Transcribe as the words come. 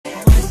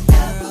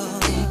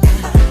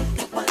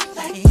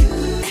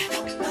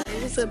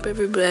up,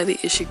 everybody?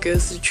 It's your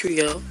girls, the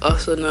trio,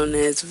 also known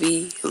as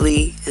V,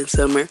 Lee, and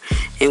Summer,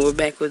 and we're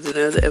back with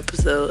another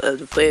episode of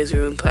the Players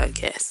Room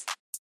podcast.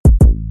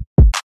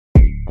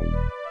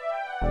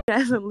 I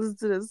haven't listened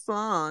to this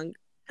song.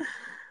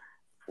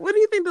 What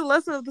do you think the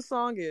lesson of the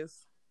song is?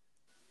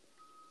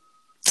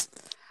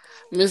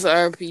 Miss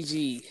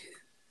RPG.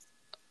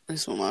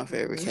 That's one of my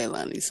favorite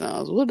Kehlani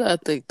songs. What do I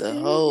think the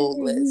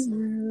whole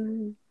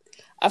lesson?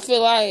 I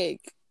feel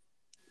like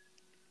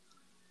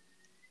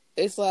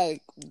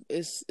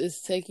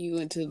it's taking you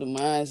into the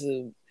minds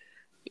of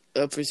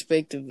a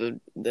perspective of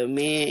the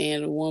man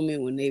and the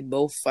woman when they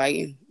both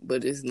fighting,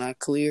 but it's not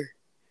clear.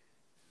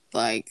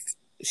 Like,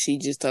 she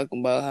just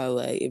talking about how,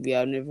 like, if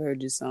y'all never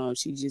heard this song,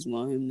 she just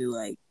want him to,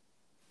 like,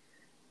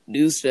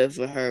 do stuff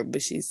for her,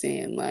 but she's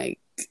saying, like,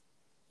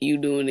 you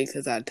doing it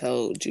because I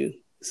told you.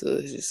 So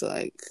it's just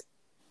like,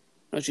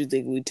 don't you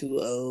think we too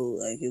old?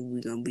 Like, if we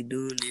gonna be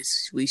doing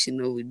this, we should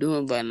know what we're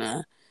doing by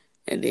now.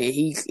 And then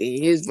he,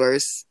 in his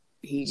verse,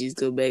 he just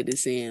go back to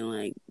saying,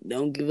 like,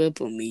 don't give up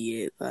on me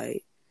yet.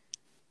 Like,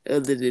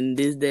 other than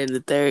this, that, and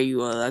the third,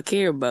 you all I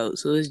care about.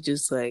 So it's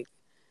just like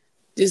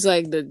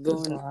the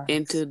going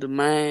into the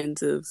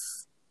minds of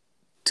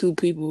two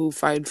people who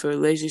fight for a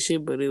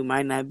relationship, but it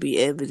might not be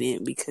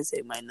evident because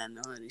they might not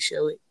know how to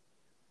show it.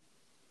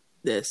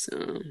 That's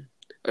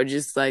or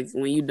just like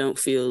when you don't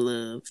feel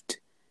loved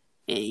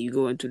and you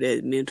go into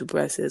that mental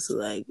process of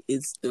like,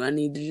 do I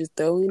need to just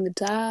throw in the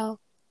towel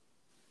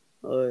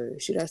or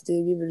should I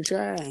still give it a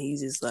try? And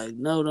he's just like,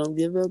 no, don't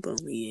give up on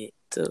me yet.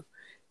 So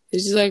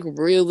it's just like a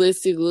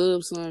realistic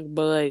love song,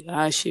 but like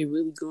how shit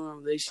really go in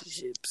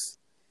relationships.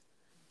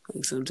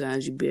 Like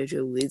sometimes you be at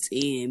your wits'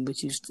 end,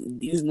 but you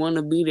want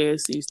to be there,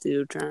 so you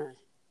still trying.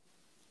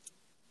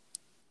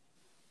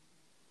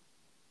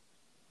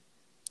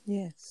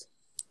 Yes.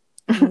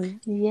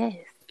 Yes.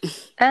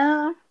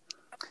 Yeah,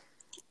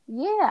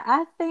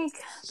 I think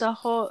the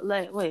whole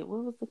wait,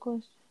 what was the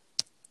question?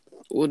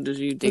 What do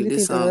you think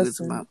this song is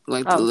about?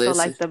 Like the lesson? So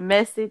like the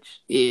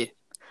message? Yeah.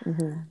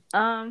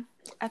 Mm-hmm.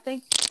 I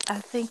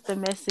think the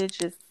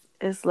message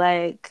is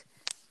like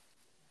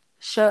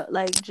show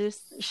like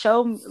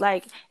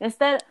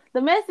instead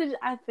the message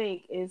I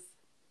think is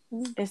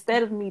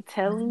instead of me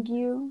telling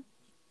you,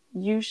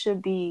 you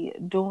should be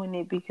doing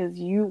it because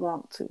you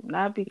want to,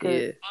 not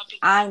because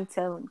I'm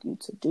telling you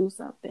to do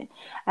something.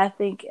 I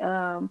think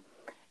when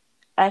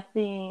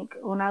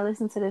I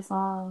listen to this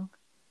song,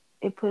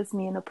 it puts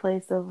me in a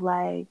place of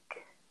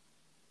like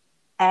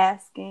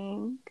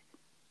asking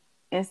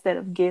instead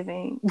of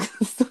giving.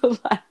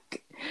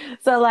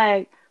 so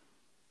like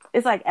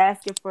it's like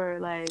asking for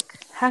like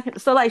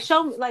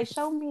show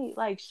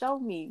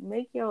me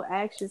make your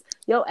actions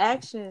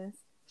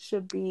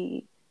should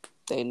be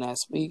they not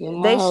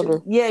speaking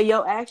louder.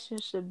 Your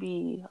actions should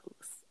be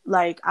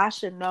like, I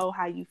should know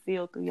how you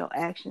feel through your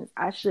actions.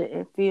 I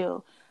shouldn't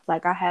feel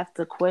like I have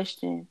to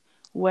question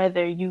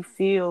whether you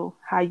feel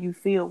how you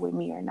feel with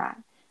me or not.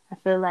 I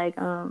feel like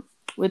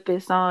with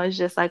this song it's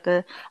just like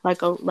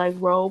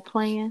role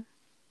playing,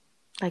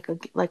 like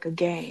a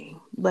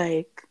game,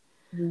 like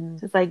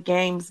just like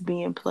games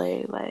being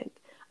played. Like,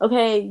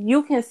 okay,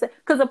 you can say,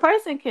 because a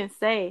person can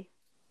say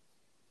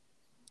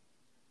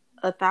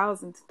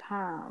 1,000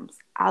 times,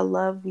 I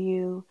love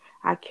you,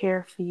 I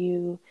care for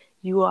you,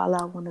 you all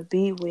I want to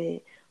be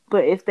with.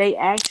 But if they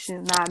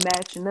actions not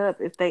matching up,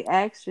 if they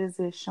actions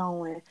is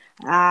showing,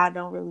 I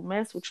don't really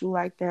mess with you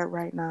like that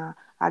right now,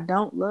 I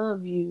don't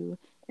love you,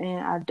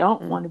 and I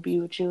don't want to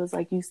be with you, it's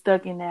like you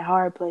stuck in that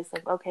hard place.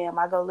 Like, okay, am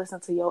I going to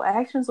listen to your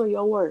actions or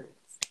your words?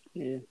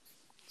 Yeah.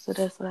 So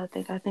that's what I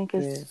think. I think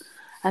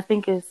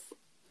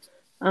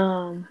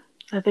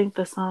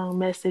the song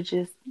message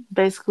is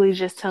basically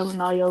just telling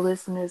all your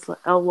listeners,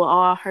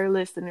 all her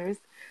listeners,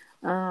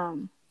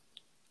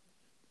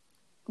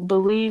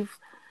 believe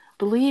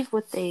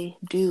what they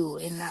do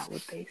and not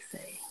what they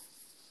say.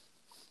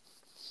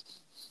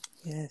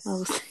 Yes.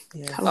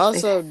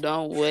 Also,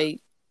 don't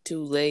wait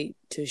too late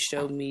to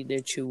show me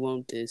that you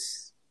want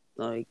this.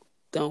 Like,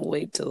 don't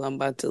wait till I'm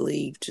about to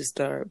leave to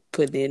start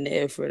putting in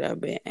the effort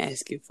I've been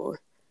asking for.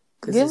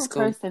 Give a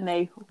person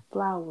their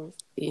flowers.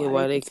 Yeah,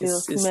 while they can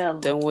smell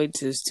them. Don't wait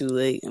till it's too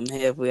late. I'm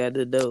halfway out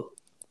the door.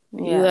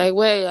 Yeah. You're like,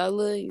 wait, I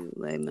love you.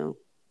 Like, no,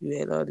 you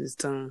had all this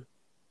time.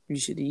 You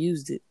should have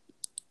used it.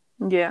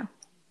 Yeah.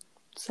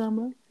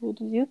 Summer, what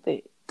do you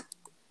think?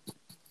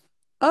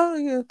 Oh,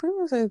 yeah, pretty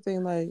much the same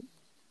thing. Like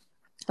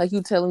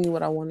you telling me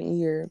what I want to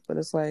hear, but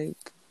it's like,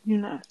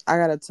 I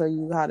gotta tell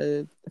you how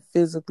to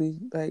physically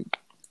like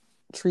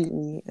treat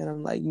me, and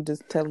I'm like, you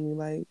just telling me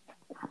like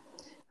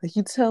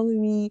you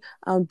telling me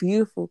I'm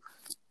beautiful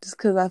just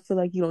because I feel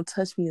like you don't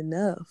touch me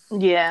enough.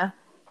 Yeah.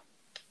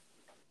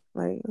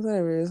 Like,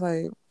 whatever. It's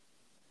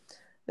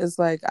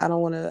like I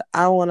don't want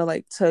to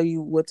like tell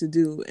you what to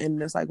do, and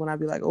it's like when I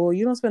be like, oh,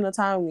 you don't spend no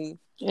time with me,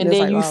 and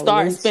then like, you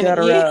start spending.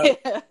 Up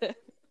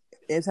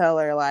and tell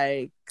her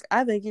like,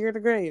 I think you're the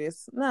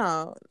greatest.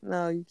 No,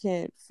 you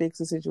can't fix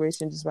a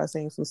situation just by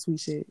saying some sweet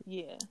shit.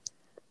 Yeah.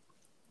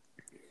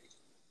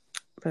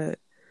 But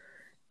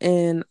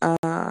And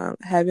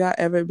have y'all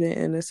ever been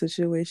in a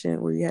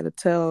situation where you had to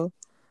tell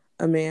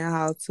a man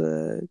how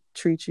to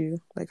treat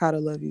you, like how to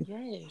love you?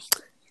 Yes.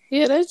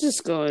 Yeah, that's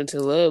just going to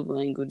love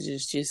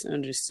languages, just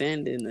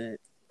understanding that.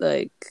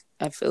 Like,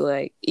 I feel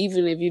like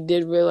even if you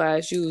did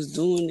realize you was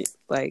doing it,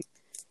 like,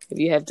 if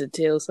you have to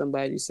tell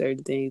somebody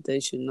certain things, they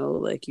should know,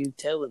 like, you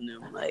telling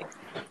them, like,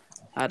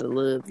 how to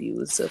love you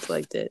and stuff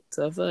like that.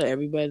 So I feel like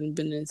everybody's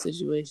been in that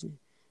situation.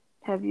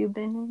 Have you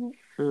been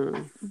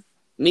in it?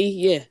 Me,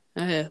 yeah,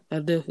 I have. I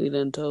definitely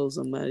done told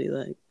somebody,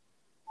 like,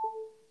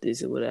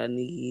 this is what I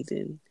need,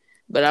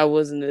 but I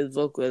wasn't as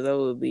vocal as I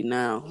would be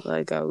now.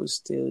 Like, I was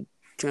still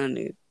trying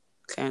to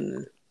kind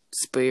of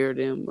spare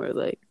them, or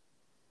like,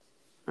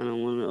 I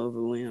don't want to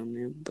overwhelm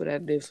them, but I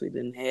definitely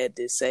didn't had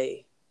to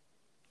say,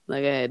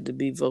 like, I had to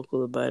be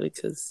vocal about it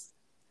because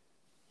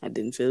I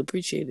didn't feel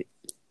appreciated.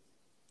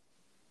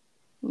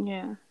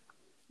 Yeah.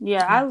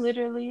 Yeah, I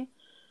literally,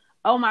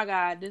 oh my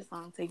God, this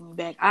song take me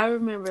back. I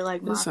remember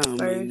like This my song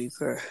made me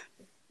first cry.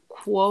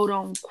 quote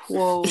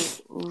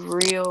unquote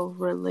real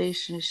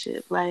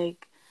relationship.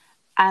 Like,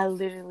 I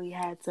literally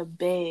had to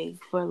beg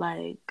for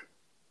like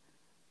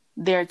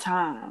their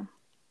time.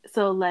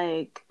 So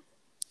like,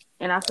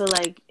 and I feel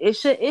like it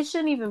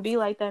shouldn't even be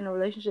like that in a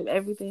relationship.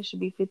 Everything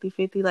should be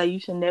 50-50. Like, you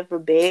should never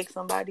beg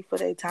somebody for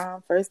their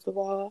time, first of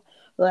all.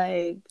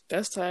 Like,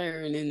 That's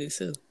tiring in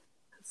itself.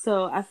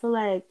 so I feel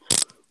like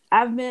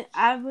I've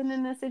been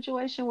in a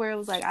situation where it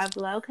was like, I'd be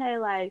like, okay,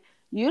 like,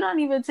 you don't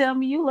even tell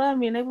me you love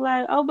me, and they be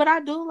like, oh, but I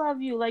do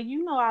love you. Like,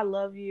 you know I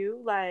love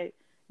you. Like,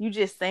 you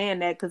just saying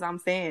that because I'm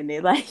saying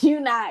it. Like, you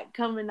not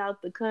coming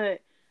out the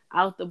cut,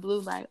 out the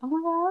blue, like, oh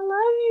my God, I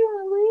love you,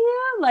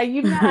 Aaliyah. Like,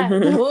 you're not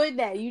doing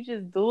that. You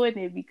just doing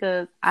it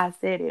because I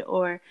said it.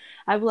 Or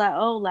I'd be like,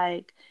 oh,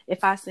 like,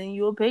 if I send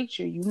you a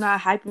picture, you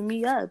not hyping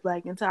me up.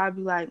 Like, until I'd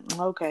be like,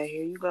 okay,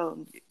 here you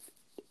go.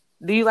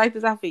 Do you like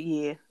this outfit?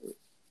 Yeah.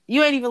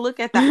 You ain't even look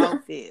at the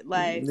outfit.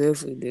 Like,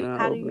 Definitely did not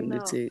how do you open the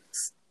know?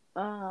 text.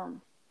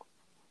 Um,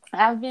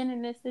 I've been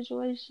in this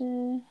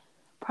situation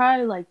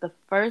probably like the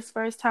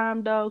first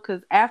time though,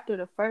 because after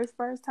the first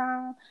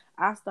time,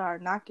 I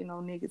started knocking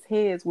on niggas'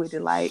 heads with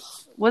it. Like,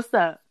 what's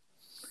up?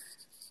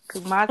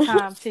 Because my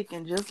time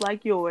ticking just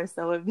like yours.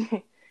 So if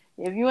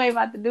you ain't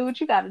about to do what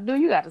you got to do,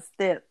 you got to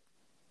step.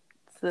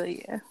 So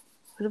yeah.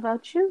 What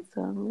about you,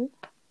 Summer?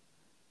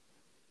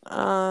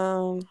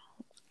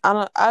 I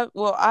don't.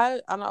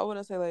 I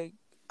wouldn't say like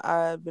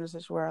I've been in a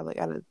situation where I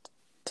had to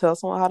tell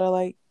someone how to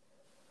like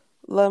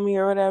love me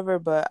or whatever,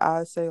 but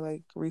I say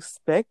like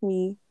respect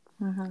me.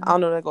 Mm-hmm. I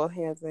don't know that goes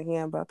hand in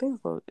hand, but I think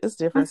it's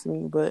different to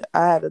me. But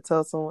I had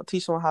to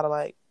teach someone how to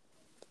like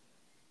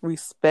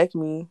respect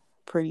me,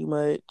 pretty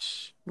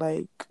much.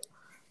 Like,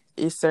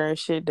 it's certain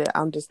shit that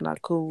I'm just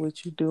not cool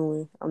with you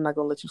doing. I'm not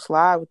gonna let you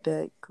slide with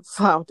that.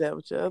 Slide with that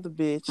with your other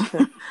bitch,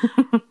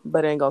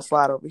 but ain't gonna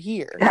slide over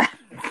here.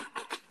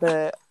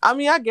 But I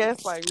mean, I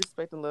guess like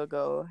respect and love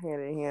go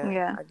hand in hand.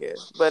 Yeah. I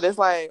guess, but it's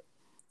like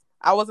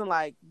I wasn't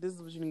like, this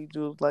is what you need to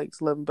do, like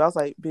to love me. But I was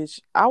like, bitch,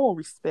 I want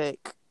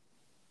respect,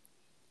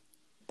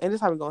 and this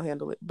is how we gonna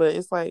handle it. But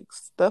it's like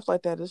stuff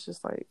like that. It's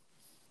just like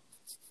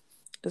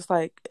it's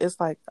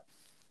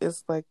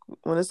like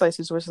when it's like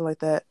situations like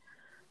that,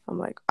 I'm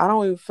like, I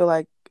don't even feel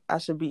like I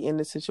should be in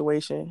this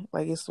situation.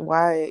 Like, it's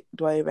why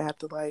do I even have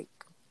to like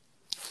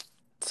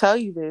tell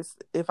you this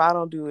if I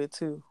don't do it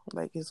too?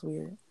 Like, it's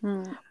weird.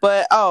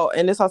 But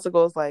and this also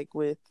goes like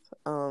with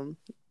and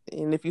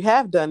if you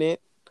have done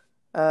it,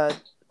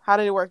 how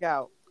did it work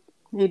out?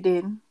 It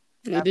didn't.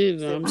 It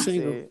did. I'm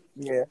single.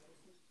 Yeah.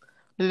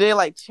 Did they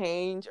like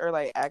change or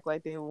like act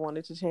like they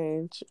wanted to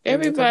change in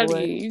any type of Everybody,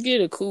 way? you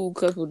get a cool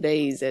couple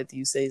days after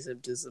you say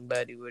something to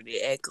somebody where they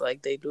act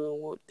like they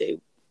doing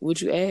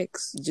what you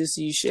ask, just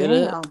so you shut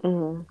up.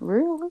 Mm-hmm.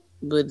 Really?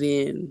 But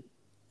then,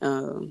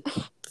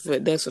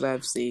 that's what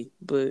I've seen.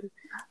 But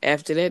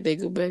after that, they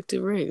go back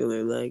to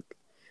regular. Like,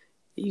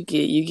 you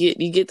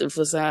get the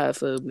facade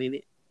for a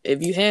minute.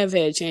 If you have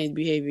had changed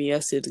behavior,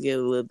 y'all still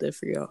together, love that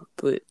for y'all.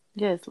 But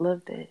Yes,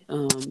 love that.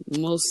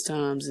 most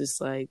times it's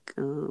like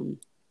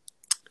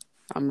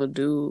I'm gonna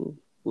do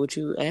what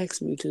you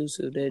ask me to,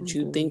 so that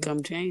you think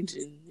I'm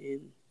changing,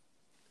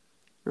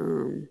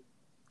 and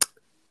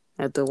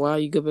after a while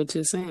you go back to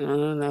the same.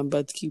 I'm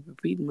about to keep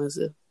repeating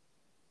myself.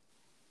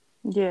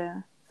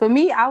 Yeah. For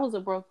me, I was a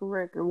broken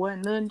record.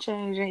 Wasn't nothing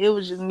changing. It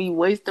was just me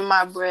wasting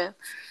my breath.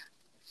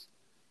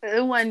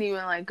 It wasn't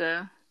even like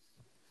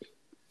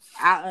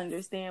I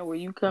understand where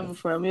you coming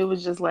from. It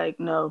was just like,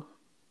 no.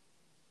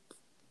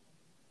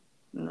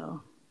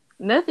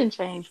 Nothing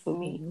changed for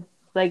me.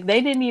 Like,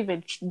 they didn't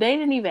even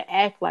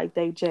act like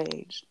they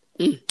changed.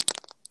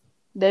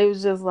 They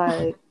was just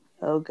like,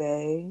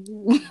 okay.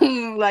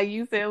 Like,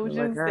 you said what Like,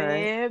 you all right.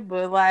 said,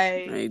 but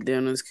like, Hey,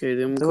 Dennis,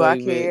 Do I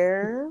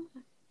care?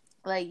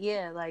 like,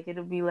 yeah, like,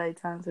 it'll be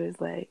like times where it's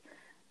like,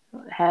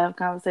 have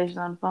conversations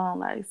on the phone,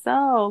 like,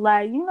 so,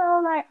 like,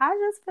 like, I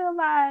just feel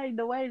like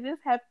the way this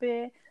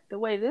happened, the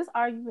way this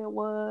argument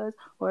was,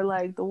 or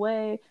like the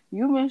way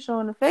you've been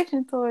showing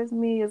affection towards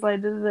me is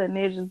like this, and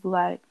they're just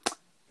like,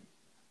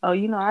 oh,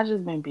 I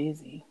just been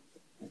busy.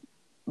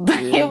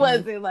 But Yeah. it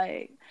wasn't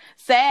like,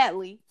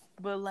 sadly,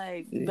 but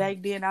like Yeah.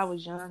 back then I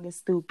was young and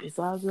stupid.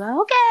 So I was like,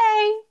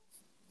 okay.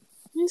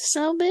 You're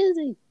so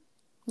busy.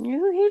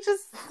 He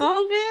just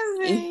so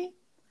busy.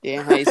 Yeah,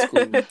 in high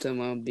school, we talking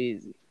about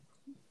busy.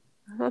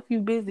 If you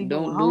busy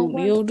doing You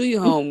homework. don't do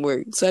your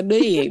homework, so I know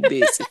you ain't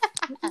busy.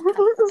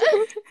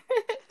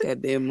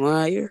 Goddamn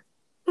liar.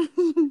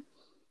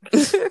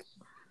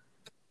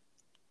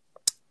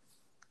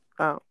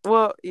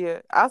 Well,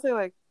 yeah, I'll say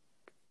like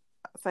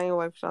same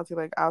way for Shanti.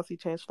 Like I'll see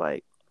change.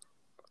 Like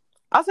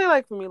I'll say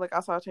like for me, like I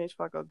saw change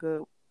for like a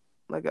good,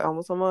 like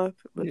almost a month,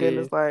 but then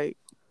Yeah. it's like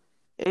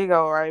it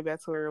go right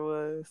back to where it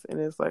was, and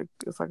it's like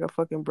a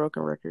fucking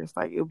broken record. It's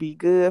like it'll be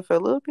good for a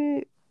little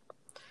bit.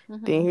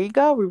 Then here you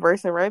go,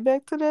 reversing right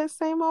back to that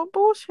same old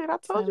bullshit I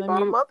told you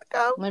about a month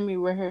ago. Let me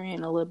wear her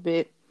in a little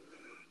bit.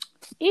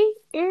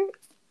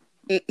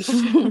 It's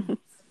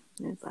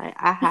like,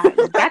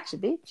 gotcha,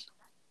 bitch.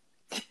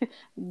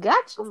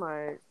 Gotcha. I'm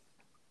like,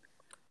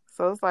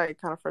 so it's like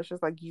kind of fresh.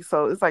 It's like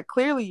so it's like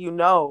clearly you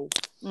know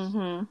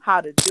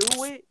how to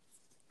do it,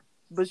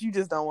 but you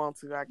just don't want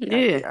to. I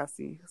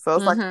see. So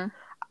it's like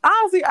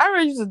honestly, I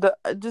really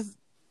just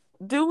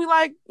do me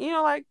like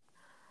like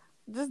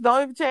just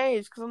don't even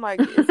change because I'm like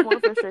it's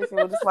more frustration.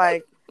 But it's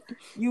like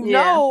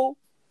know.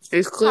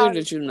 It's clear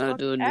that you're not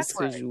doing this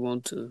because you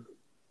want to.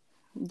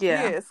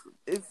 Yeah.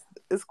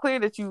 It's clear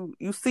that you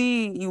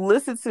see, you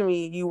listened to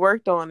me, you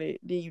worked on it,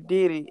 then you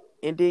did it,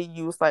 and then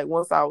you was like,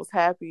 once I was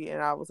happy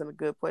and I was in a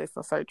good place,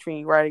 I started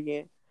treating you right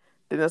again.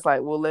 Then it's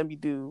like, well, let me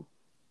do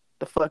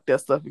the fucked up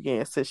stuff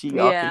again since you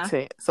all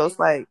content. So it's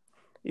like,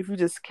 if you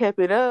just kept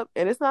it up,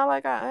 and it's not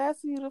like I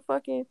asked you to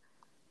fucking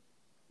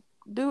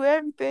do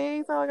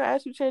everything. It's not like I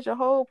asked you to change your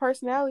whole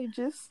personality.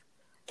 Just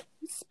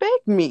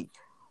respect me.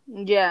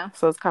 Yeah.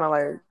 So it's kind of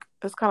like,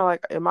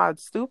 am I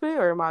stupid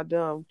or am I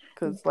dumb?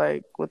 Because,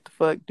 like, what the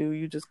fuck, dude?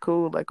 You just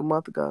cool like a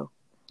month ago.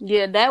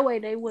 Yeah, that way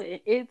they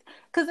wouldn't.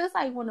 Because it's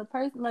like when a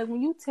person, like,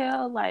 when you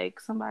tell, like,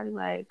 somebody,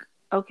 like,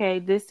 okay,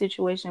 this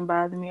situation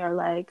bothered me, or,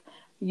 like,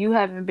 you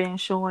haven't been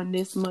showing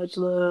this much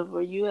love,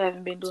 or you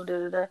haven't been doing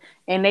da-da-da,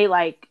 and they,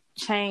 like,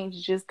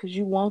 change just because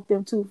you want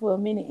them to for a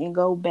minute and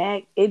go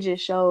back, it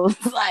just shows,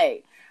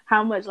 like,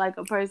 how much, like,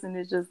 a person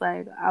is just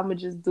like, I'm going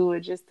to just do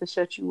it just to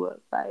shut you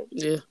up. Like,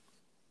 yeah.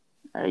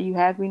 Are you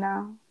happy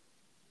now?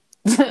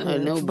 I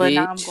know, but bitch.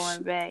 now I'm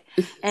going back.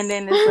 And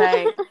then it's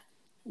like,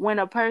 when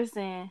a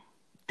person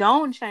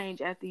don't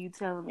change after you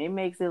tell them, it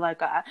makes it like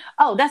that's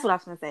what I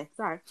was gonna say.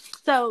 Sorry.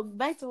 So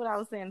back to what I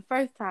was saying the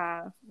first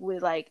time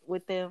with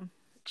them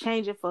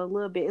changing for a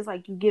little bit, it's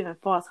like you giving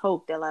false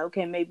hope that like,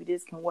 okay, maybe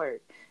this can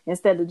work,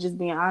 instead of just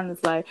being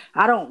honest, like,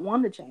 I don't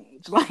want to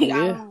change. Like,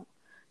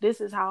 this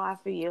is how I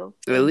feel.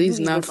 At least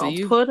not for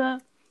you.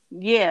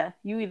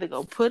 You either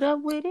go put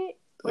up with it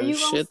or you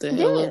shut the dip.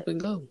 hell up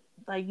and go.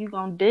 Like, you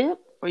gonna dip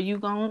or you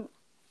gonna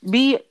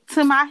be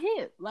to my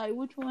hip? Like,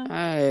 which one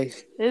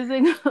is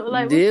it?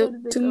 Like, dip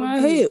to my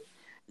hip.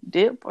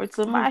 Dip or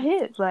to my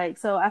hip? Like,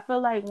 so I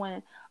feel like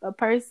when a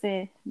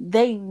person,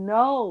 they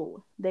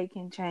know they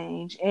can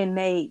change and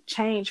they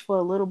change for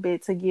a little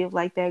bit to give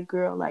like that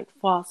girl like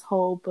false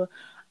hope.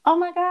 Oh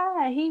my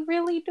God, he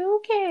really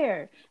do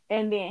care.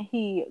 And then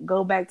he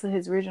go back to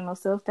his original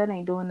self. That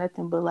ain't doing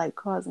nothing but like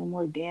causing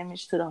more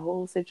damage to the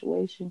whole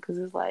situation. Because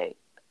it's like,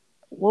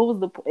 what was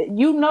the point?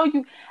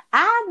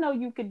 I know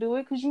you could do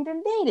it because you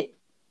done did it.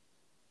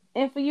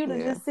 And for you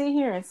to just sit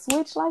here and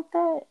switch like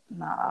that,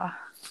 nah.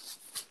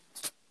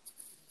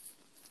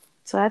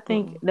 So I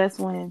think that's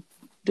when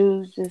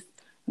dudes just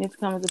need to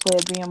come into play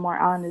of being more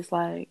honest.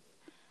 Like,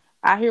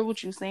 I hear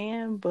what you're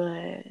saying,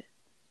 but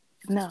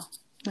no,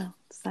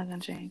 it's not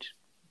gonna change.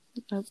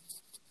 Nope.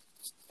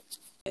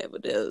 Yeah,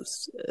 but that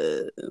was,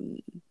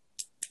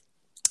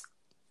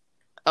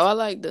 I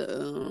like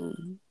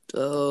the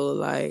whole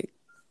like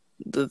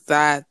the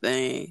thigh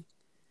thing,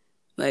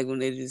 like when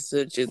they just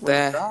touch your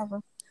thigh,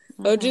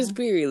 or just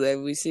period, like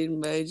we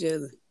sitting by each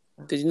other.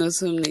 Cause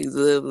some niggas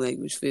love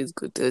language,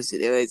 physical touch.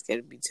 They always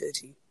gotta be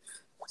touchy.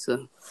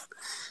 So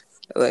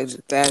I like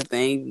the thigh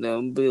thing,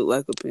 I'm built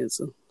like a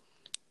pencil.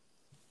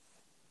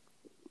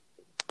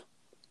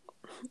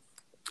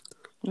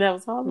 That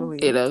was all.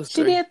 Yeah, that was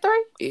she 3. Did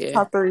 3. Yeah,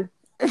 top 3.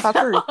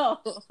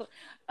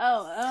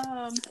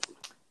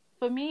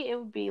 For me, it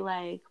would be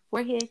like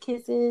forehead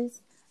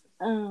kisses.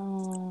 I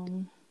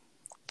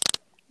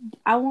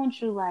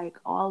want you like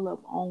all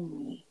up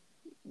on me,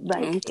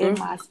 like in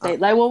my state.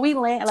 Like when we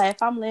land, like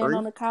if I'm laying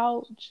on the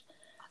couch,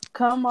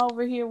 come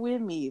over here with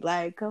me.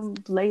 Like come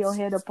lay your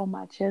head up on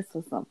my chest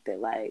or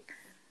something. Like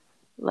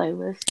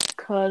let's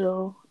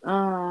cuddle.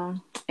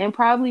 And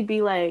probably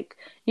be like,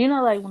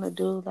 like when a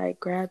dude like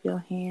grab your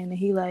hand and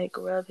he like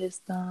rub his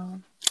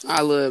thumb.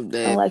 I love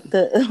that. Like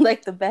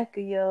the back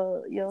of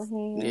your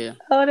hand. Yeah.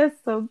 Oh, that's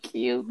so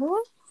cute.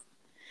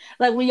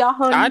 Like when y'all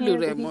hold hands. I do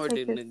that more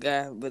than the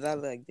guy, but I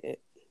like that.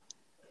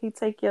 He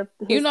take your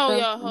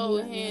y'all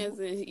hold hands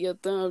and your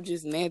thumb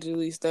just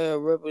naturally start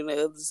rubbing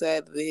the other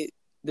side of the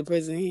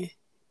person's hand.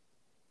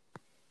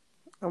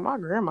 Oh, my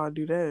grandma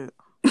do that.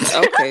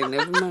 Okay,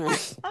 never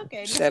mind.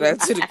 Okay, Shout never out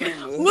to the mind.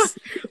 females.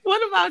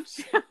 What about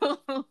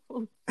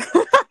you?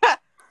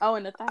 Oh,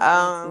 and the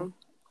thigh um,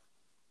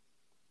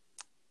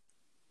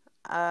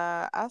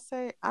 I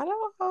say I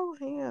don't hold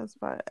hands,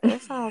 but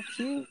it sounds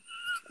cute.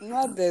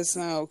 Not that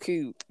sound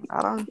cute.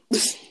 I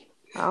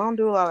don't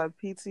do a lot of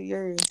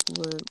PTA,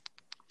 but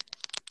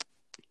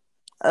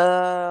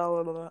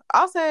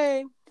I'll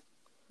say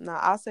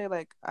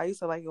like I used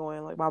to like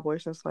going like my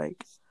boyfriend's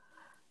like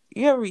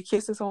you ever be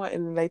kissing someone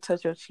and then they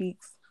touch your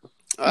cheeks.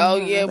 Oh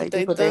yeah, Like with they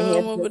their put their thumb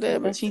hands over up to there. your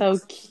That's cheeks. so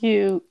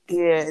cute.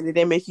 Yeah, and then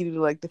they make you do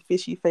like the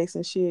fishy face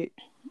and shit.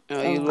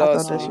 Oh, you I thought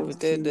lost that me shit with was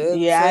that. cute. The other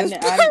Yeah, face.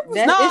 that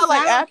No, it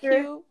like sounds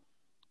after. cute.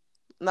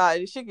 Nah,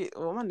 it should get.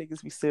 Well, my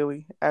niggas be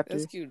silly after.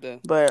 That's cute though.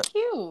 But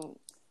Cute.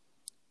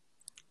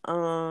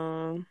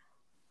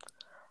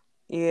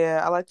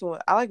 yeah, I like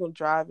when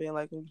driving.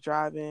 Like when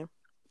driving.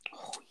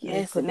 Oh, And they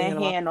yes, put and their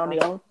that hand on hand my on thigh.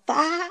 the old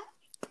thigh.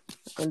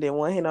 And then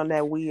one hand on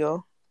that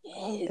wheel.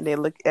 Yes. And they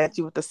look at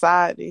you with the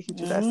side. They hit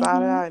you that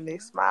side out, and they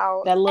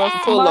smile. That little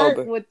Pull smirk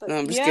over. with the No,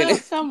 I'm just kidding.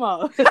 Come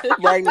on.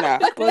 Right now.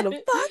 Pull the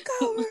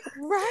fuck over.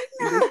 Right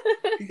now.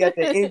 You got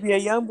that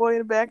NBA young boy in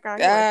the background.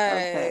 You're like,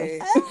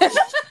 okay.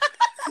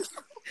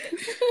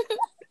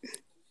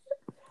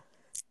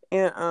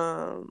 And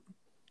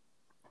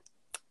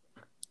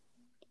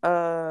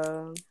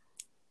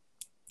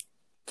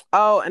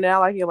and then I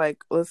like it like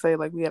let's say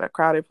like we had a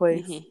crowded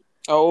place. Mm-hmm.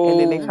 Oh. And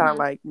then they kind of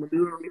like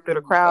maneuver me through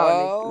the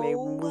crowd and they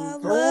move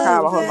through the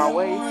crowd by holding my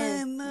waist.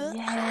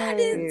 I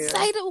didn't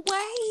say the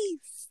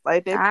waist.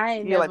 Like they I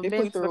ain't like they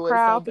been put the through it,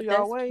 crowd so, through but your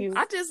that's waist. cute.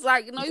 I just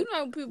like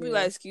when people be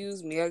like,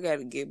 "Excuse me, I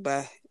gotta get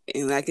by,"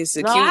 and like it's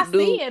a No, cute I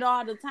dude. see it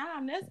all the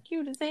time. That's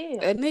cute as hell.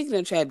 That nigga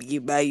done tried to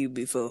get by you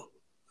before.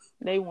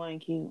 They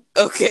weren't cute.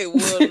 Okay,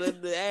 well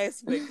the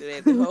aspect of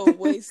that, the whole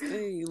waist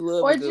thing, you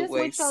love Or a good just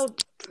waist.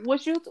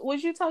 with your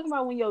what you talking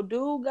about when your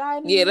dude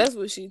got Yeah, that's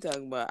what she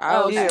talking about.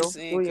 I was just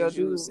saying because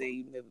you was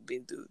saying you never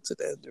been through it, so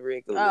that's the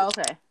regular. Oh,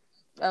 okay.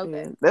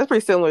 Okay. Yeah. That's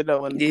pretty similar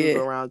though when dudes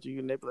go around you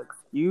and they be like,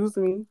 "Excuse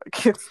me,"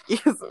 excuse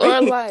me.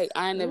 Or like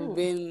I ain't never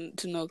been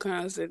to no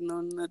concert,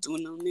 no nothing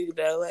with no nigga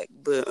that I like,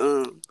 but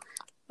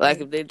like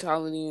if they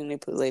taller than you and they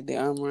put like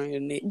their arm around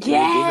your neck and they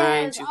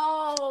behind you.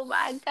 Oh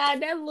my god,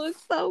 that looks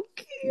so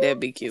cute. That'd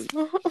be cute.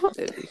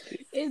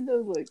 It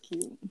does look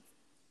cute.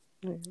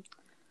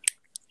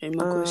 Any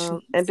more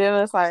questions? And then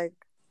it's like,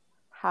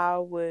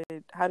 how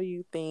do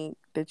you think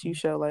that you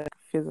show like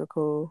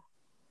physical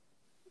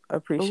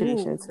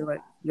appreciation to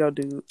like your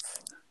dudes?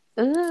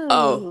 Ooh.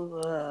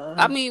 Oh,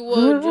 I mean,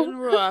 well, in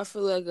general, I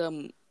feel like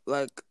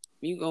like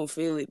you gonna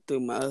feel it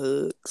through my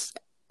hugs.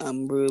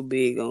 I'm real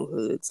big on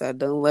hugs. I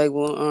don't like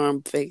one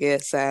arm fake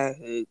ass side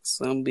hugs.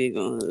 So I'm big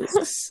on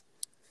hugs.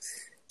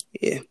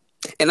 Yeah,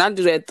 and I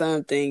do that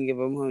thumb thing if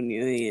I'm holding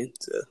your hand.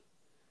 So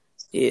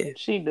yeah,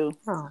 she do.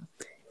 Oh.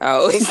 I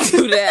always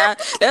do that.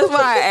 That's why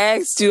I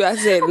asked you. I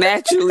said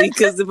naturally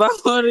because if I'm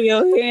holding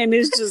your hand,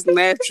 it's just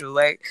natural.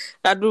 Like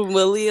I do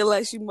Malia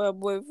like she my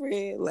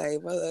boyfriend. Like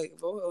if I'm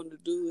holding the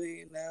dude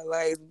hand now,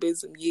 like it's been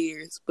some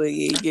years, but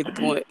yeah, you get the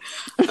point.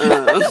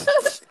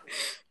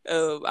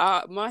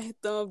 My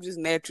thumb just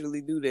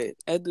naturally do that.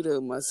 I do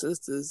that with my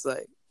sisters.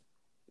 Like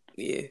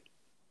yeah,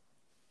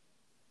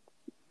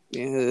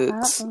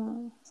 hugs.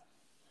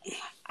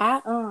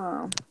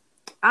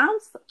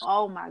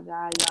 Oh my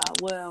god, y'all.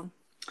 Well,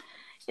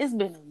 it's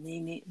been a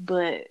minute,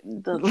 but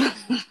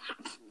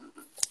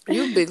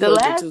You big the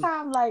last too.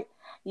 time, like,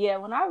 yeah,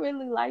 when I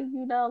really like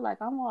you though, like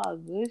I'm all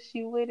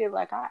gushy with it.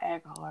 Like I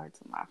act hard to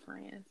my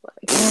friends.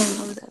 Like,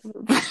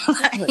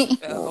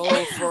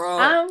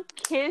 I'm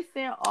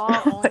kissing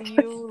all on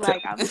you.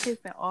 Like I'm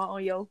kissing all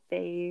on your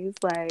face.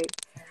 Like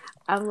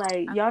I'm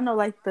like, y'all know,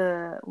 like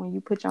when you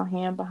put your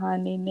hand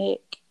behind their neck.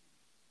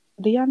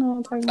 Do y'all know what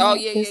I'm talking about? Oh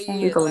yeah. Like,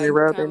 kind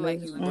of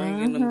like you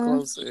bringing them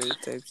closer.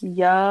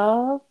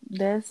 Yup,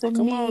 that's me.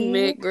 Come on,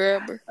 neck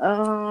grabber.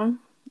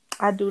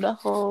 I do the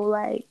whole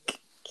like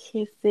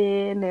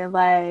kissing and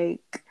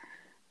like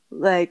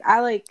I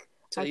like.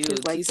 So I you kiss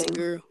a kissy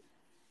girl?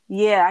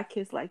 Yeah, I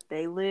kiss like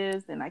they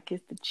lips and I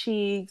kiss the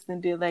cheeks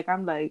and then like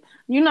I'm like,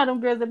 you know them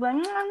girls that be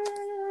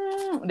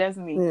like, that's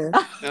me. Yeah.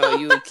 Oh,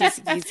 you a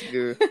kissy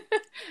girl?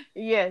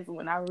 Yes,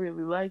 when I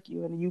really like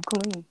you and you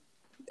clean.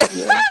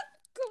 Yeah.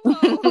 Come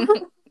on.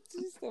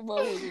 Just come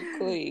on when you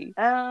clean.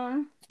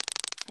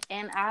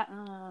 And I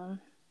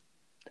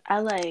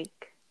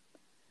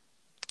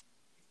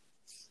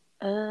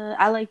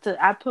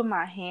put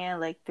my hand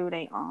like through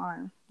their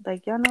arm.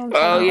 Like y'all know what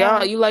I'm talking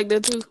about? You like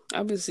that too?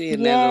 I've been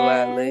seeing that a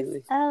lot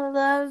lately. I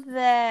love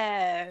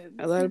that.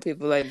 A lot of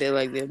people like that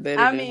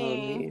better than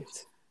holding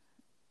hands.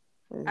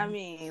 I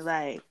mean,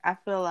 like I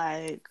feel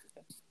like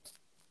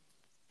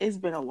it's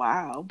been a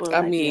while, but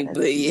I mean,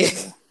 but yeah.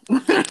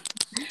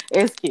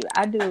 It's cute.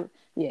 I do,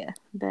 yeah,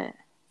 that,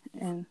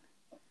 and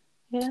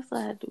yeah, that's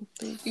what I do.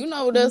 You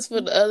know what else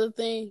for the other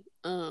thing?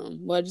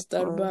 What I just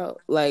thought about,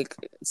 like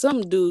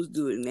some dudes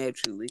do it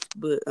naturally,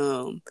 but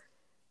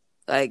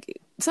like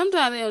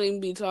sometimes they don't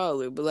even be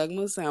taller, but like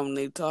most time when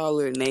they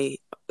taller and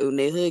when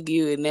they hug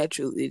you,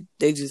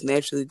 they just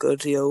naturally go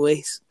to your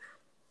waist.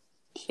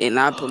 And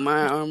I put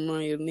my arm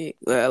around your neck.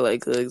 I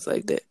like hugs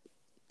like that.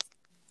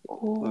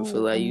 I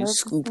feel like you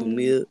scooping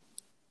me up.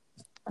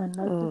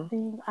 Another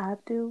thing I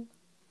do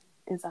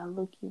is I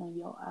look you in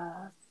your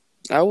eyes.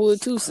 I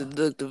would too,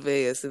 seductive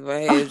ass, if I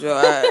had your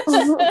eyes.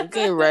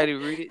 Okay, Righty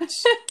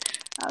Rich.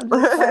 I'm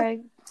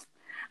just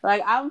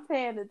like I'm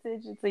paying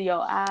attention to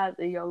your eyes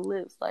and your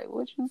lips. Like,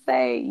 what you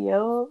say?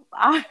 Yo,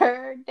 I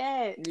heard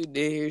that. You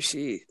didn't hear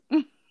shit.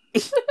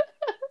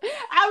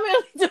 I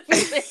really do be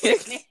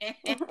listening.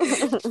 Okay,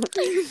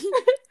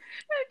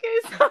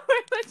 so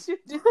what you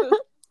do?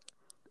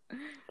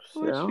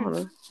 Shit, I don't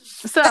know.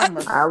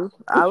 Summer.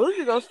 I was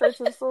just go straight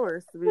to the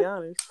source, to be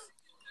honest.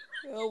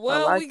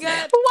 Well, we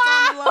got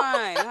on the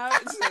line.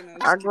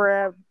 I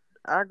grabbed.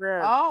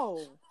 Oh.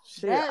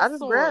 Shit, I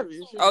just grabbed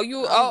it. Shit.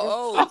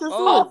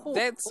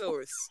 That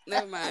source.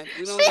 Never mind.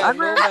 We don't got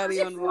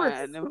nobody on the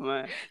line. Never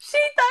mind. She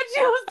thought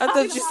you was I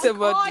thought you said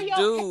about the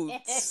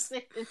dudes.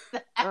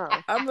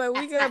 Oh. I'm like,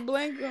 we got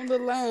Blank on the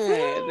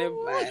line.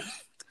 Never mind.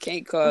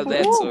 Can't call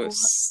that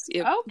source.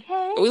 Yep.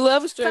 Okay. We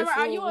love a straightforward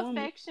Summer, are you woman.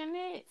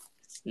 affectionate?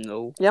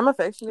 No. Yeah, I'm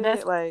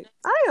affectionate. Like,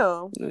 I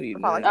am. No, you're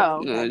not.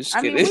 No, I'm just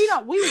kidding. I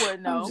mean, we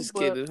would know. I'm just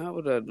kidding. How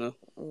would I know?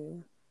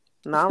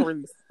 No, I'm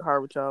really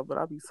hard with y'all, but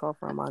I'll be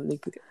soft around my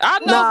niggas. I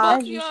know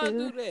both y'all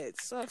do that.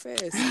 Soft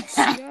ass.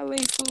 Y'all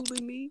ain't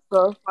fooling me.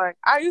 So it's like,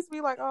 I used to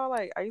be like, oh,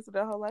 like, I used to do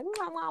that whole like,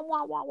 wah, wah,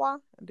 wah, wah, wah.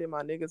 And then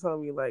my nigga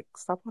told me, like,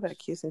 stop all that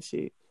kissing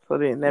shit. So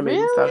then that made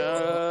me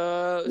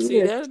stop.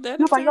 See, that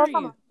is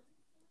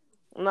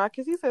Nah,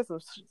 because he said some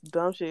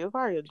dumb shit. It was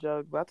probably a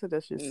joke, but I took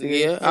that shit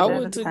serious. Yeah, I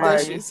would took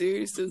that shit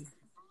serious too.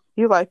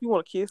 He was like, if you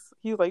want to kiss,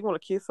 he was like, you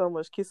want to kiss so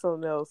much, kiss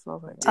something else. And I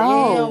was like,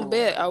 damn,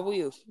 bet I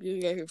will.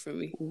 You got here from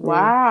me.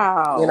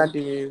 Wow. And I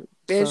did.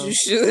 As you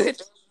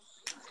should.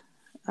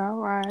 All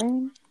right.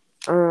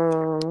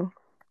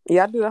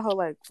 Yeah, I do that whole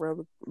like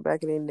rub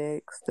back of their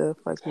neck stuff.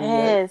 Like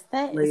yes,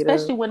 that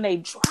especially when they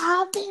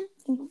driving.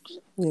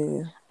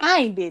 Yeah, I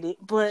ain't did it,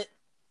 but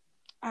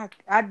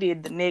I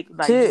did the neck.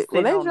 Like shit,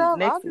 when they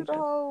drive, I'll do the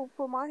whole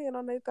put my hand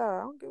on their thigh.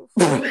 I don't give a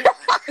fuck.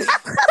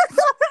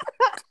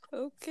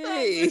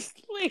 Okay.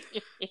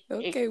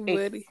 Okay,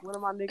 buddy. One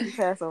of my niggas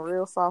had some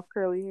real soft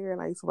curly hair,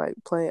 and I used to like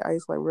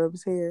rub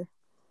his hair.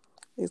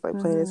 He used to like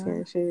playing his hair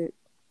and shit.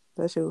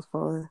 That shit was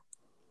fun.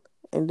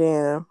 And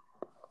then,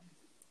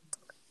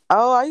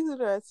 I used to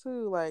do that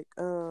too. Like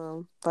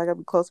I'd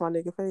be close to my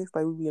nigga face,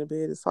 like we'd be in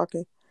bed just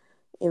talking,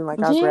 and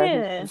like I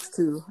grab his face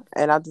too,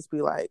 and I'd just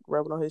be like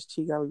rubbing on his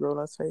cheek, and I'd be rubbing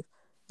on his face.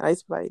 And I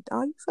used to be like,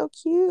 "Oh, you so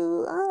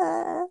cute."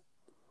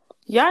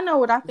 Y'all know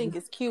what I think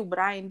is cute, but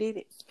I ain't did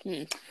it.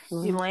 You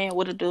laying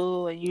with a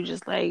dude and you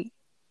just like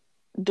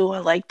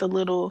doing like the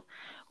little,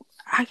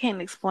 I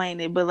can't explain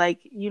it, but like,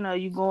 you know,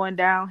 you going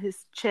down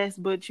his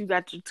chest, but you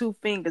got your two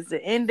fingers,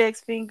 the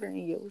index finger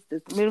and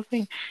the middle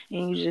finger,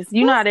 and you just,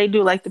 you know how they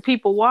do like the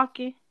people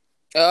walking.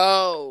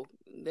 Oh,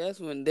 that's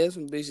when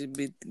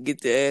bitches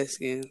get to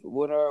asking,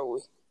 what are we?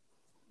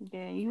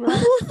 Yeah, you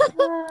like,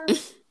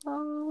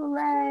 all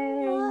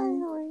right.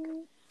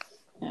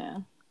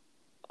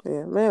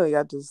 Yeah, mainly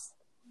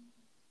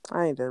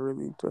I ain't that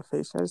really into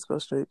affection. I just go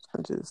straight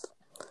and just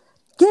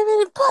give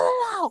it and put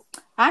it out.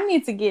 I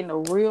need to get in a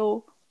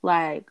real,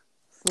 like,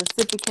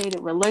 reciprocated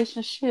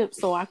relationship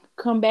so I can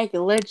come back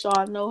and let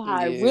y'all know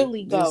how it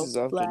really goes. This is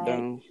off the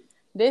dome.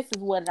 This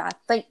is what I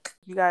think.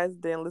 You guys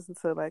didn't listen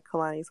to like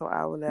Kehlani's whole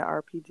album that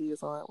RPG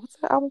is on. What's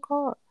that album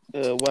called?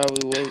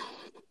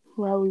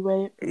 While We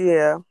Wait.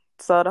 Yeah.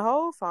 So the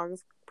whole song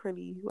is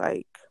pretty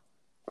like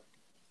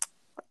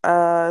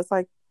it's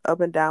like up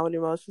and down with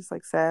emotions,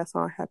 like sad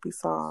song, happy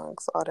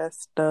songs, all that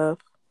stuff.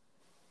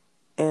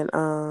 And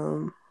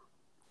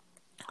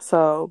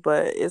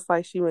but it's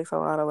like she makes a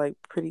lot of like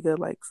pretty good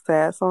like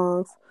sad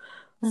songs.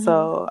 Mm-hmm.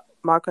 So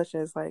my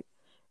question is like,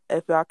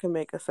 if y'all can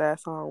make a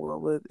sad song,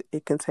 what would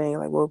it contain?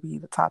 Like, what would be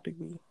the topic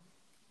be?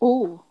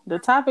 Ooh, the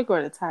topic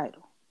or the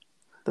title?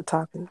 The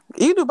topic.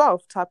 You do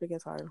both, topic and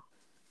title.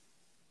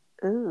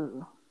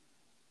 Ooh.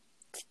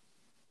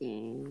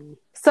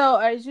 So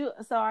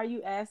are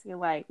you asking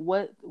like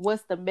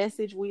what's the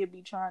message we'd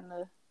be trying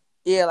to?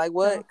 Yeah, like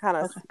what kind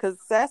of? Because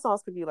sad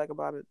songs could be like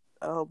about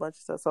a whole bunch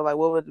of stuff. So like,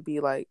 what would it be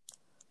like?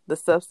 The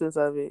substance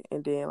of it,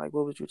 and then like,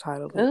 what would you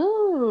title it?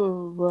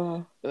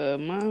 Ooh,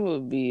 mine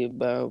would be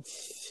about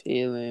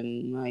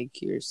feeling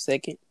like you're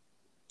second,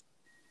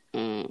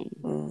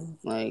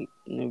 like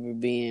never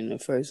being the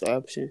first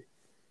option,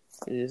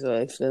 and just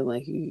like feel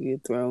like you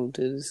get thrown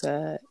to the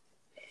side.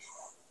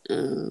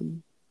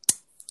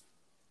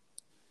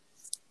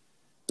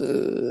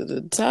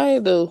 The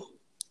title.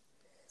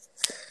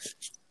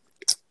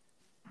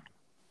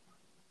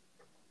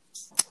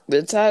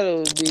 The title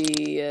would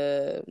be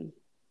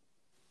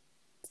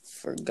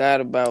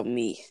Forgot About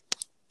Me.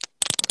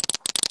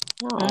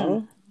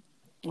 Oh.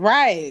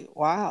 Right.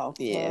 Wow.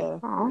 Yeah.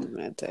 Hugs.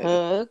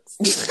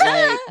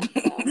 Like,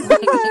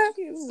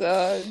 it's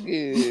all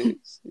good.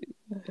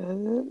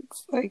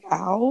 Hugs. Like,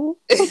 ow.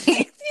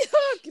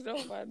 Get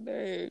on my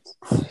nerves.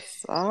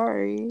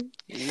 Sorry.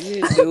 You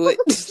didn't do it.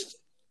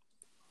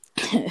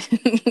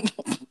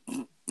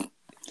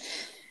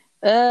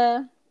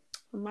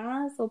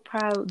 Mine will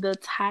probably, the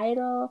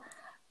title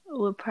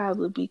would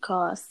probably be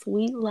called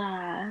Sweet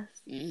Lies.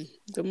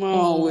 Come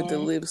on with the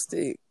And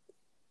lipstick.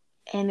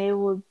 it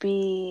would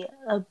be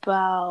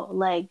about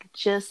like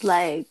just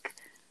like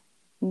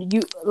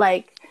you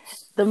like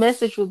the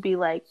message would be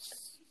like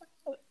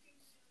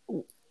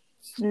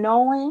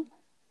knowing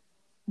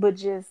but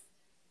just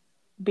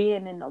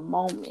being in the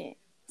moment.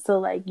 So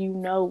like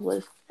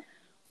what's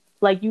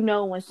like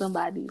when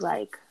somebody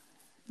like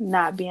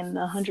not being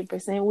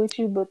 100% with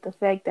you, but the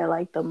fact that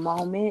like the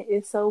moment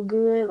is so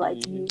good,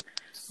 like you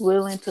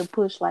willing to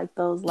push like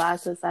those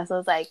lies to the side. So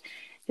it's like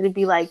it'd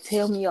be like,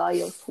 tell me all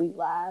your sweet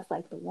lies,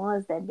 like the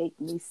ones that make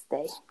me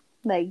stay.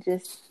 Like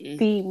just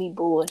feed me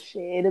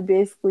bullshit. It'll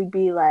basically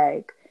be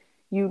like,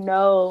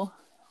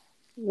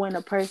 when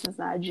a person's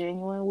not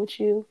genuine with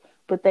you,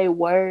 but they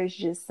words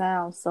just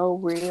sound so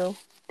real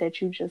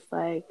that you just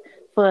like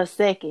for a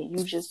second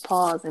you just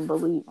pause and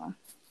believe them.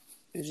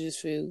 It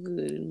just feels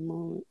good in the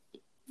moment.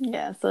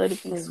 Yeah, so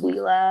it'd be sweet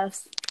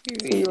lies.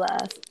 Sweet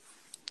lies.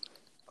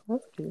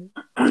 That's good.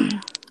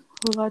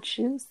 What about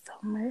you,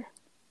 Summer?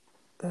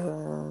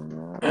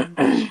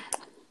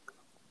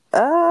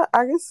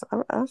 I guess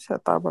I should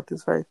have thought about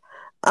this first.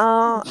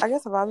 I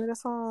guess if I made a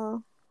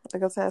song,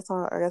 like a sad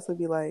song, I guess it'd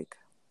be like,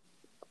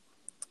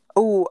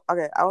 oh,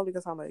 okay. I would make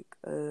a song like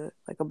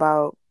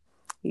about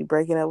me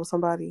breaking up with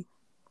somebody,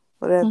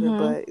 whatever.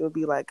 But it would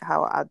be like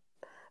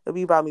it'd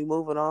be about me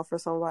moving on for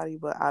somebody,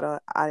 but I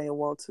didn't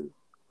want to,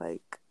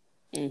 like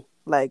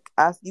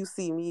you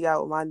see me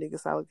out with my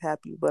niggas, I look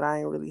happy, but I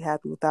ain't really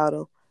happy without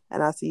them,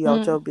 and I see you out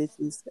with your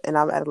bitches, and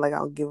I'm acting like I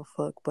don't give a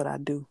fuck, but I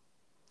do.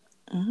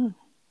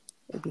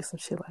 It'd be some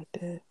shit like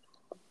that.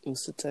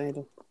 What's the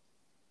title?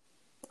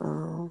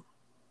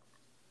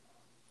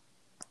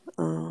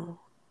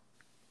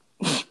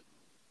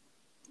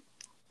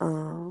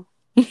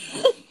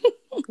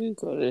 You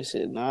call that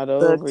shit not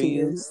over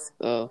you.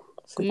 Oh,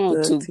 come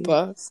on,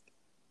 Tupac.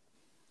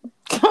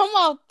 Come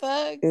on,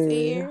 Thug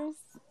Tears.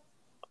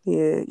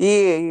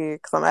 Yeah.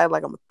 Cause I'm acting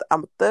like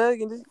I'm a thug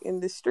in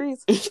the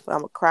streets, but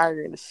I'm a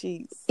crier in the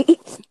sheets.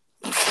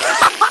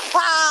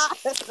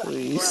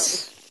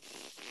 Please.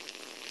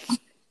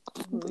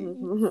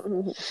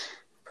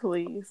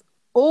 Please.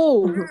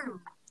 Oh.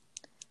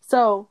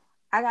 So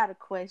I got a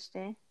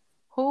question.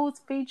 Who's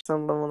featured?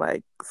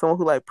 Someone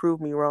who like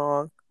proved me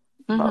wrong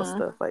about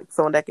stuff. Like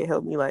someone that can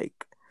help me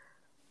like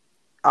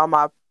all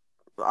my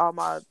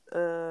my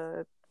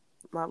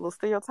little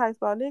stereotypes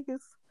about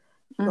niggas.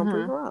 You gonna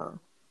prove me wrong.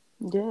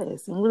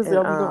 Yes. And what is it?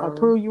 Are we gonna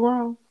prove you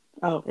wrong?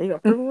 Oh. You gonna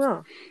prove me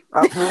wrong.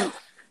 Oh.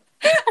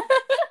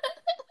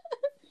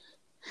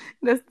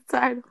 That's the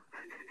title.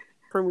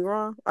 Prove me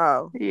wrong?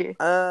 Oh.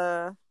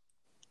 Yeah.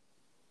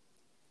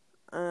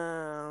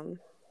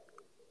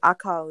 I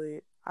call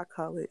it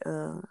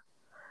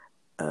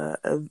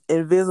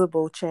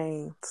invisible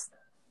chains.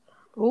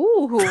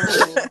 Ooh. Come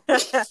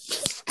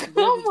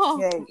on.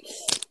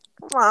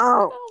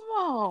 What?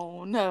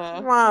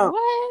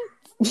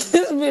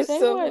 This bitch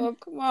so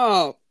come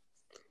on.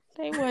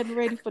 They wasn't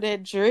ready for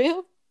that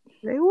drill.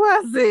 They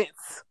wasn't.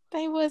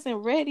 They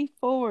wasn't ready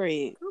for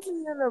it. Put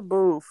me in the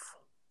booth.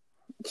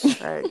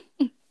 Hey,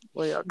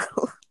 where y'all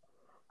go?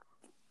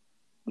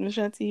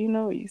 Shanti, you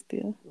know you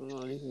still.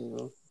 Oh, you can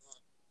go.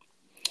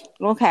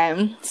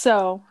 Okay,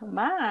 so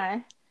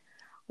mine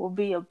will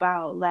be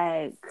about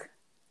like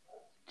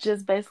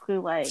just basically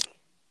like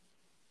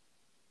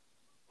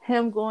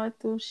him going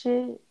through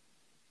shit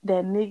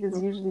that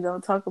niggas usually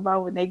don't talk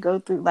about when they go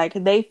through like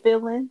they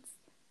feelings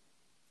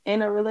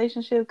in a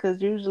relationship,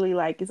 because usually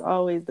like it's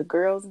always the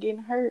girls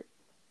getting hurt.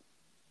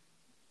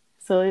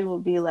 So it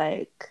would be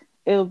like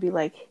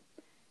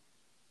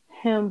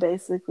him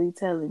basically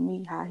telling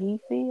me how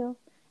he feel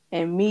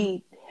and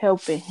me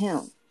helping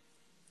him.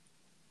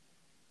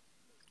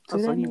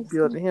 So you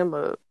building him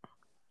up.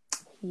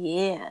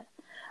 Yeah.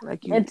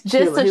 Like you and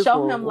just to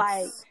show wounds. him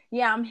like,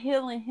 yeah, I'm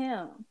healing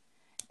him.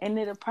 And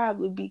it'll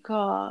probably be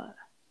called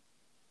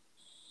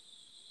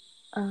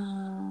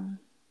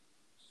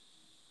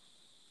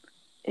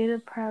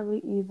it'll probably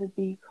either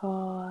be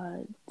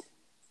called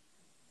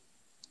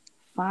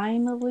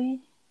Finally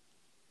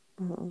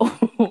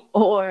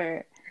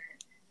or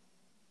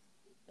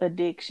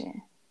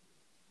Addiction.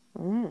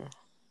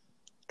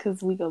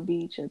 Cause we gonna be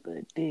each other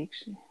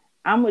addiction.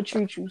 I'm gonna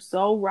treat you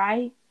so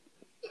right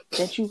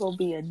that you gonna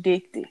be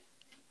addicted.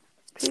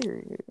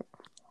 Period.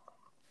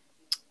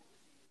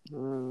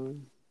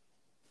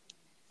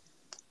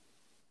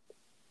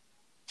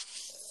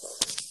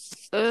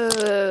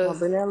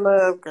 Bring that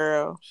love,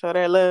 girl. Show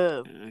that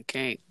love.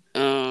 Okay.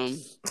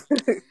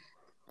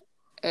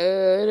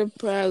 It'll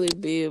probably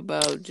be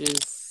about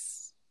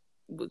just,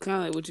 kind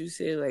of like what you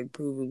said, like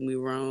proving me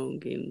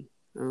wrong and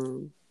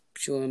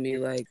showing me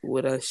like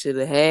what I should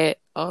have had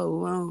all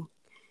along.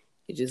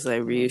 It's just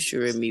like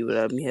reassuring me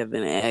without me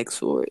having to ask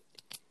for it.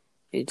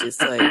 It's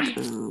just like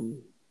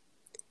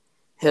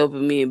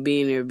helping me and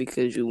being there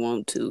because you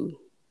want to,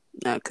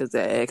 not because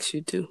I asked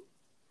you to.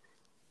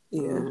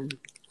 Yeah.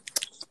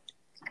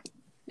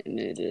 And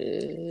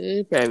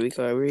it probably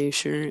called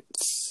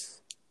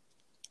Reassurance.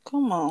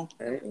 Come on.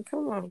 Hey,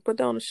 come on, put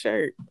down a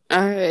shirt. All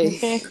right.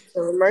 Okay.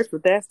 So merch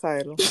with that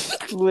title.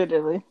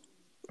 Literally.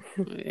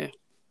 Yeah.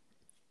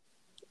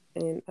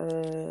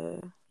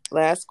 And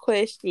last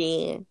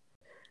question.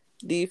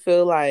 Do you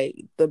feel like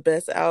the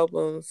best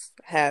albums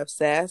have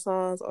sad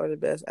songs or the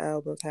best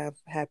albums have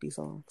happy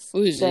songs?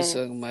 We was just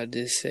Sad. talking about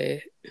this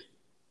sad.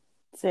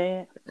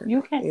 Sad.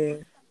 You can't. Yeah.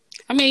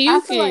 I mean, I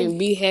you feel can like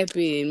be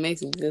happy and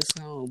make a good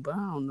song, but I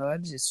don't know. I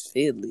just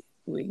feel it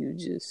when you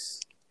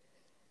just,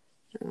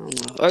 I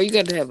don't know. Or you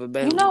got to have a you know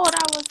balance. what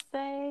I would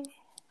say?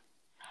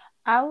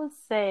 I would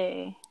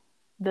say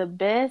the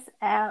best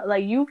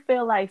like you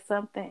feel like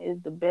something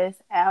is the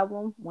best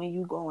album when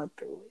you going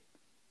through it.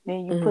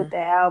 Then you put Mm-hmm. the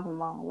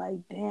album on,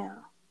 like, damn,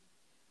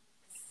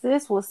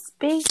 sis was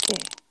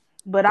speaking.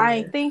 But I Yeah.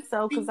 ain't think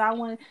so because I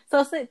went.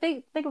 So say,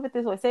 think of it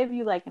this way: say if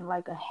you like in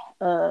like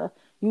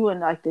you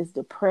in like this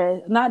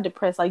depressed, not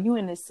depressed, like you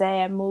in this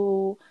sad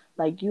mood,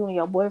 like you and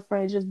your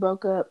boyfriend just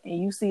broke up, and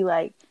you see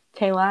like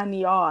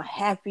Kehlani all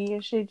happy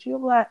and shit. You're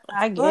like,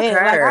 I Fuck get,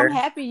 like I'm her.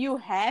 happy, you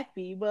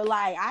happy, but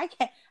like I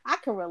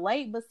can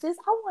relate. But sis,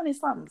 I wanted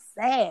something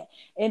sad,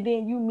 and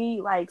then you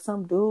meet like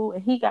some dude,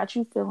 and he got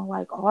you feeling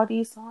like all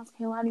these songs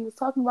Kehlani was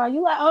talking about.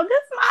 You like, oh,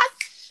 this my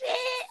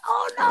shit.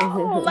 Oh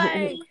no,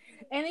 like.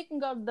 And it can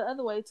go the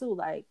other way too.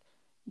 Like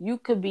you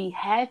could be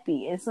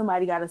happy and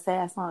somebody got a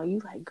sad song. You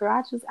like,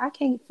 girl, I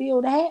can't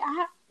feel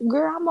that.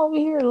 Girl, I'm over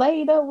here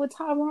laid up with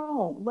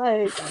Tyrone.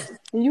 Like,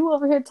 and you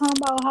over here talking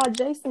about how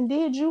Jason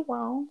did you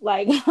wrong.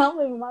 Like, I'm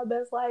living my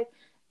best life.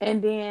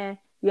 And then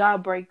y'all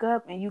break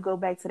up and you go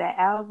back to that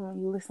album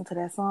and you listen to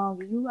that song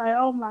and you like,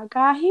 oh my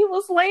God, he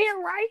was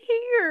laying right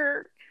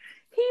here.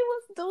 He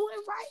was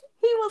doing right.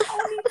 He was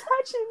only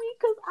touching me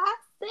because I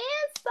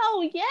said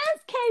so. Yes,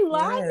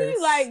 Kehlani.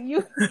 Like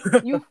Yes.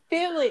 you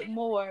feel it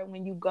more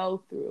when you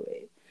go through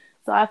it.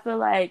 So I feel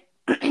like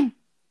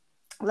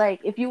like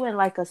if you in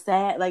like a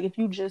sad, like if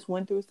you just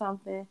went through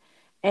something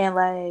and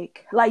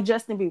like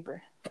Justin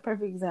Bieber,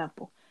 perfect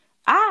example.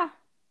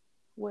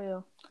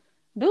 Well,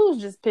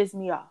 dudes just pissed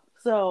me off.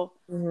 So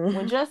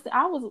when Justin,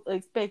 I was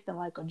expecting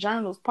like a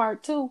Journals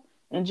part 2,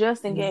 and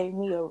Justin gave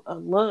me a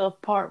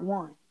Love part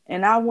 1,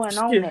 and I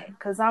wasn't on that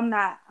because I'm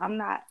not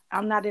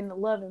in the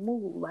loving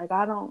mood. Like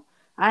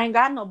I ain't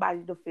got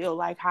nobody to feel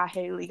like how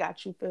Haley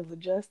got you feeling,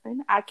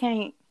 Justin. I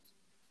can't.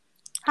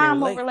 How I'm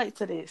gonna relate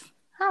to this?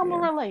 How I'm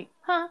gonna relate?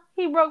 Huh?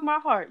 He broke my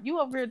heart. You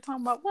over here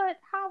talking about what?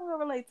 How I'm gonna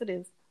relate to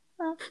this?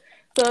 Huh?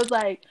 So it's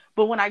like,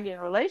 but when I get in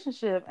a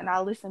relationship and I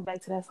listen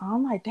back to that song,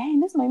 I'm like, dang,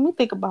 this made me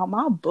think about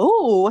my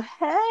boo.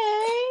 Hey,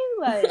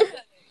 like,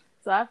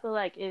 so I feel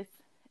like it's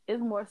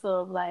more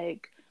so of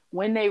like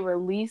when they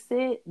release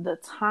it, the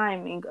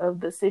timing of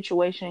the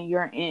situation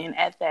you're in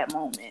at that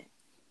moment.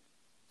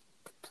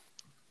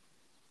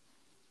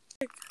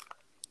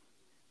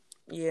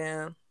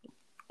 Yeah.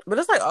 But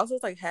it's like also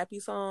it's like happy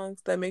songs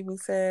that make me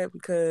sad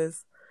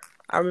because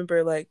I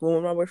remember like when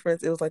one of my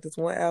boyfriends, it was like this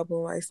one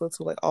album I used to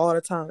listen to like all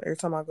the time. Every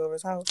time I go over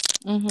his house,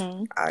 I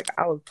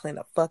was playing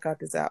the fuck out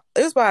this album.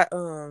 It was by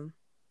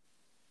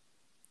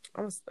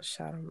I was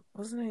shot him.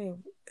 What's his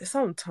name? It's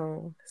some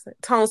Tone. It's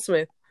like Tone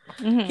Smith.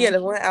 He had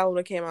this one album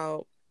that came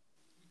out,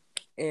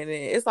 and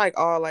it's like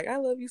all like I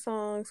love you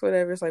songs,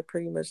 whatever. It's like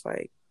pretty much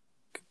like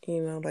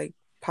like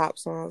pop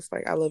songs,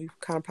 like I love you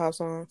kind of pop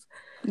songs.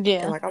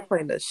 Yeah. And like I'm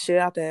playing the shit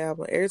out that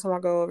album. Every time I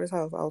go over his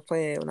house, I was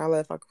playing it. When I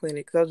left, I could play it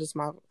because that was just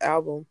my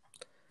album.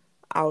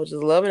 I was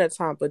just loving that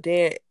time. But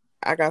then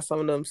I got some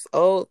of them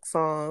old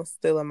songs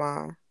still in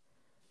my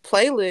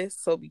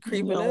playlist, so be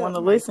creeping you don't up. want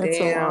to listen to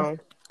them.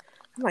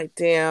 I'm like,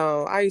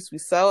 damn. I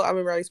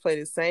remember I used to play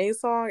the same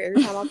song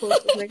every time I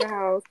put to this nigga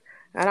house,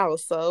 and I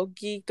was so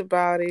geeked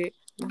about it.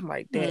 I'm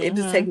like, damn. It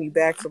just take me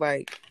back to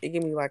like it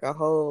give me like a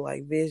whole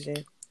like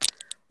vision.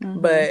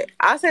 But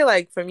I say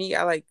like for me,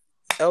 I like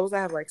those that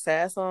have like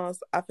sad songs.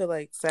 I feel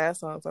like sad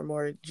songs are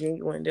more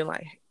genuine than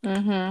like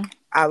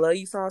I love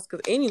you songs,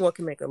 because anyone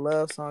can make a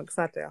love song. It's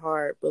not that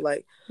hard, but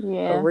like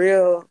a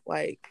real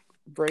like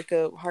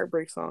breakup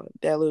heartbreak song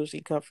that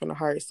literally comes from the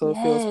heart. So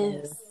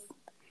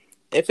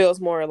it feels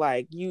more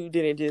like you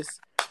didn't just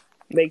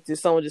make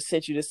this. Someone just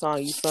sent you the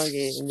song, you sung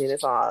it, and then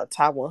it's on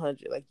top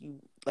 100. Like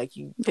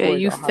you poured you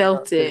your heart out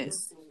felt it.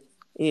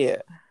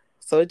 Yeah.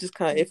 So it just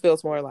it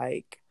feels more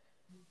like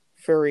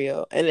for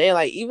real. And then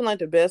like even like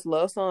the best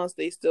love songs,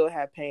 they still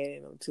have pain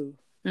in them too.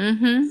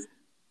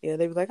 Yeah,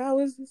 they be like, I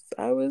was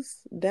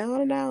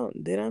down and out,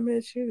 then I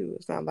met you.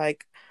 It's not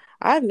like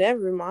I've never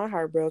been my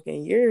heart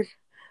broken. You're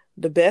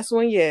the best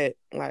one yet.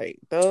 Like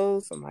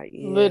those, I'm like,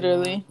 yeah,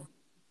 Literally. nah,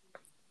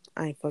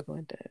 I ain't fucking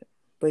with that.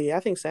 But yeah, I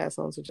think sad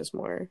songs are just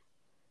more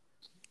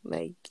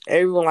like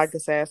everyone like a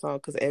sad song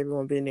because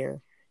everyone been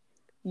there.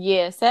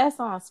 Yeah, sad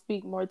songs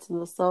speak more to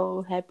the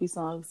soul. Happy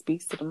songs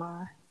speaks to the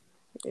mind.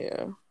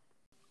 Yeah.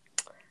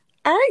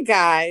 All right,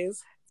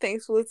 guys.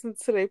 Thanks for listening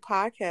to today's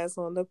podcast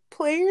on the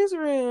Players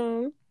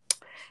Room.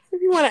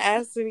 If you want to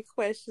ask any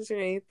questions or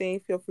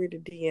anything, feel free to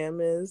DM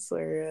us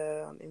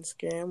or on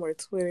Instagram or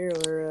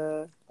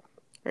Twitter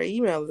or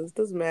email us.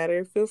 Doesn't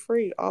matter. Feel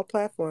free. All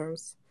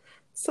platforms.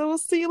 So we'll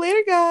see you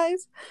later,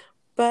 guys.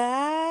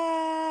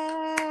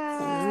 Bye.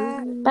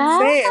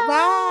 Bye.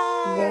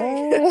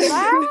 Bye.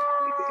 Bye.